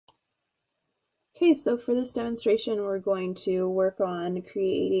Okay, so for this demonstration, we're going to work on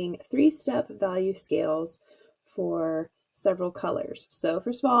creating 3-step value scales for several colors. So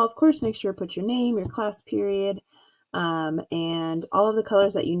first of all, of course, make sure to put your name, your class period, and all of the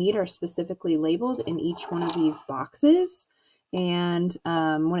colors that you need are specifically labeled in each one of these boxes. And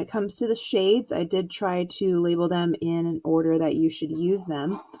when it comes to the shades, I did try to label them in an order that you should use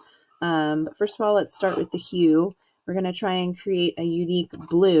them. But first of all, let's start with the hue. We're going to try and create a unique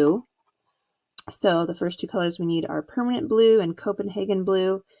blue. So the first two colors we need are permanent blue and Copenhagen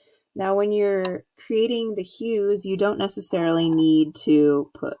blue. Now when you're creating the hues, you don't necessarily need to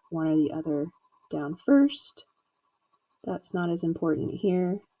put one or the other down first. That's not as important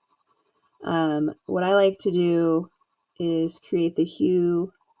here. What I like to do is create the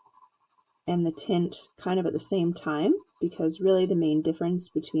hue and the tint kind of at the same time, because really the main difference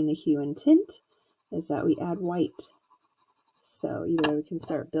between the hue and tint is that we add white. So either way we can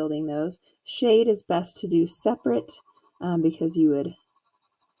start building those. Shade is best to do separate because you would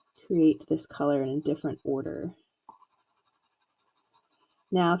create this color in a different order.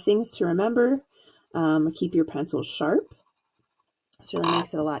 Now things to remember, keep your pencils sharp. This really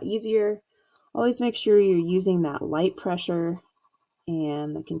makes it a lot easier. Always make sure you're using that light pressure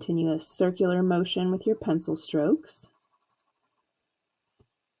and the continuous circular motion with your pencil strokes.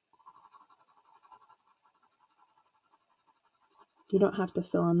 You don't have to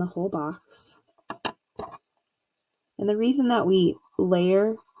fill in the whole box. And the reason that we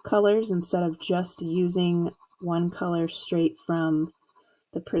layer colors instead of just using one color straight from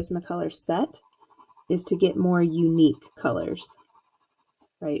the Prismacolor set is to get more unique colors,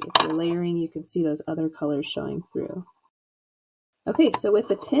 right? If you're layering, you can see those other colors showing through. Okay, so with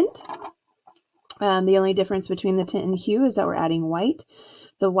the tint, the only difference between the tint and hue is that we're adding white.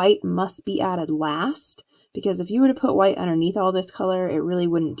 The white must be added last, because if you were to put white underneath all this color, it really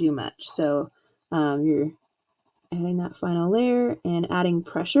wouldn't do much. So you're adding that final layer and adding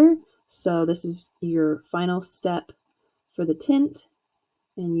pressure. So this is your final step for the tint,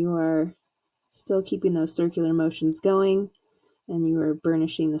 and you are still keeping those circular motions going, and you are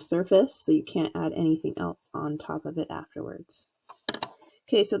burnishing the surface, so you can't add anything else on top of it afterwards.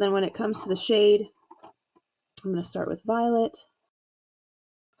 Okay, so then when it comes to the shade, I'm going to start with violet.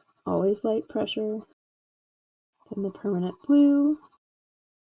 Always light pressure. Then the permanent blue,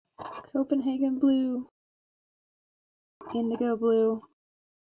 Copenhagen blue, indigo blue.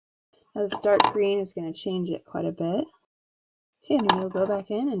 Now this dark green is going to change it quite a bit. Okay, and then you'll go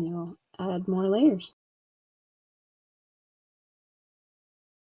back in and you'll add more layers.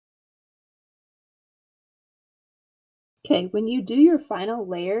 Okay, when you do your final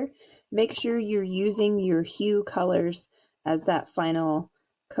layer, make sure you're using your hue colors as that final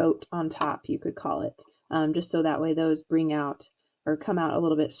coat on top, you could call it, just so that way those bring out or come out a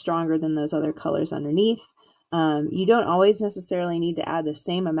little bit stronger than those other colors underneath. You don't always necessarily need to add the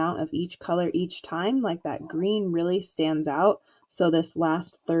same amount of each color each time. Like that green really stands out. So this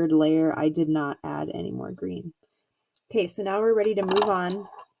last third layer, I did not add any more green. Okay, so now we're ready to move on to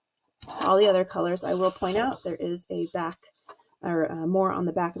all the other colors. I will point out there is a back or more on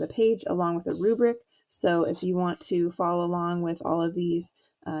the back of the page along with a rubric. So if you want to follow along with all of these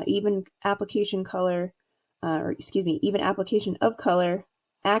even application color, even application of color,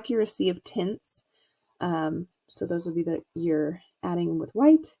 accuracy of tints. So those will be you're adding with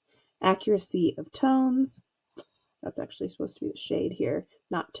white, accuracy of tones. That's actually supposed to be the shade here,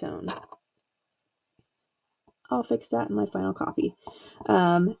 not tone. I'll fix that in my final copy.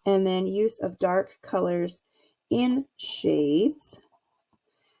 And then use of dark colors in shades.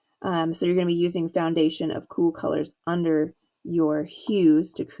 So you're going to be using foundation of cool colors under your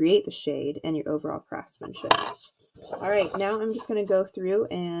hues to create the shade and your overall craftsmanship. All right, now I'm just going to go through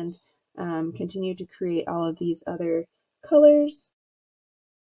and continue to create all of these other colors.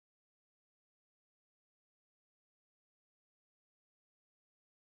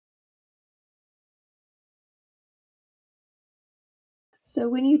 So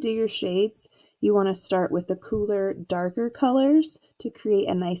when you do your shades, you want to start with the cooler, darker colors to create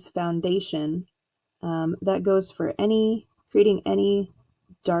a nice foundation. That goes for creating any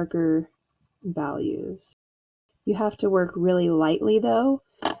darker values. You have to work really lightly though.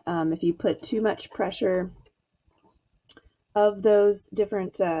 If you put too much pressure of those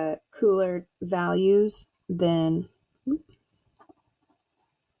different cooler values, then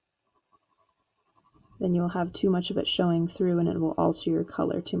you'll have too much of it showing through and it will alter your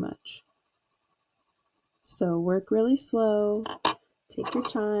color too much. So work really slow, take your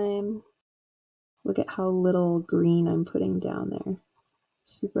time. Look at how little green I'm putting down there.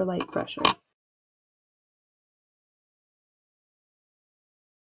 Super light pressure.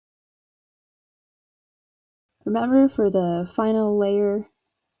 Remember, for the final layer,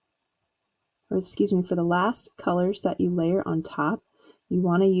 or excuse me, for the last colors that you layer on top, you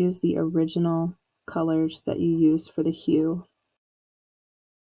want to use the original colors that you use for the hue.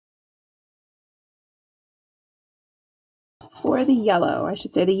 For the yellow, I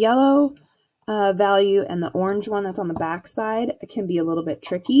should say the yellow value and the orange one that's on the back side can be a little bit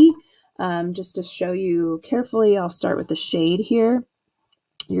tricky. Just to show you carefully, I'll start with the shade here.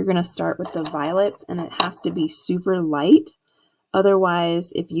 You're going to start with the violets, and it has to be super light.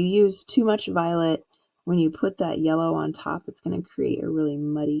 Otherwise, if you use too much violet, when you put that yellow on top, it's going to create a really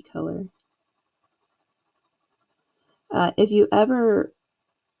muddy color. If you ever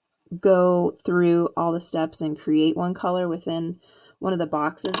go through all the steps and create one color within one of the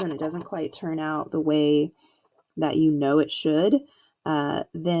boxes and it doesn't quite turn out the way that you know it should,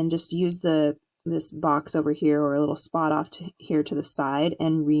 then just use this box over here or a little spot off here to the side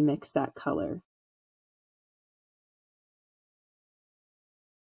and remix that color.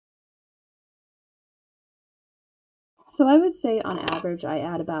 So I would say on average I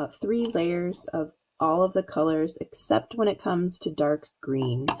add about 3 layers of all of the colors except when it comes to dark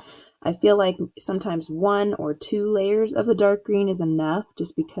green. I feel like sometimes 1 or 2 layers of the dark green is enough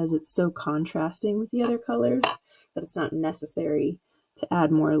just because it's so contrasting with the other colors that it's not necessary to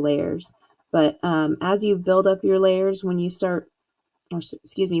add more layers. But as you build up your layers, when you start, or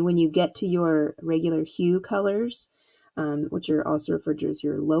excuse me, when you get to your regular hue colors, which are also referred to as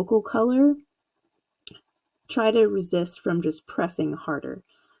your local color, try to resist from just pressing harder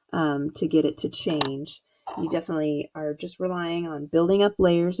to get it to change. You definitely are just relying on building up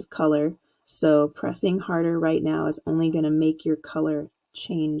layers of color, so pressing harder right now is only going to make your color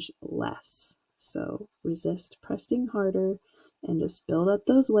change less. So resist pressing harder and just build up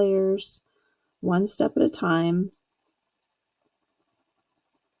those layers one step at a time.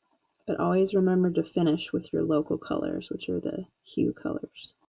 But always remember to finish with your local colors, which are the hue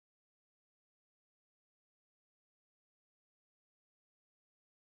colors.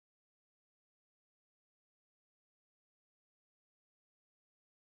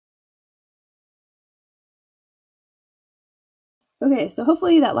 Okay, so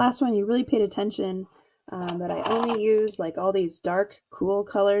hopefully that last one you really paid attention, that I only use like all these dark, cool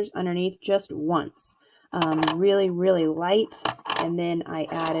colors underneath just once. Really, really light, and then I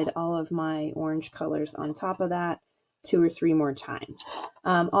added all of my orange colors on top of that 2 or 3 more times.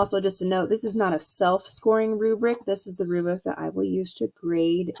 Also, just a note, this is not a self-scoring rubric. This is the rubric that I will use to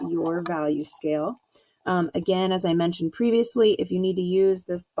grade your value scale. Again, as I mentioned previously, if you need to use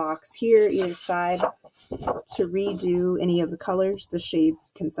this box here, either side, to redo any of the colors, the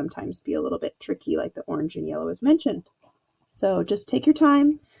shades can sometimes be a little bit tricky, like the orange and yellow as mentioned. So just take your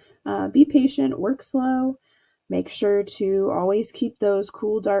time, be patient, work slow, make sure to always keep those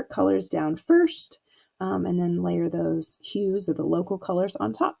cool dark colors down first, and then layer those hues of the local colors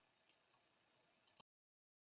on top.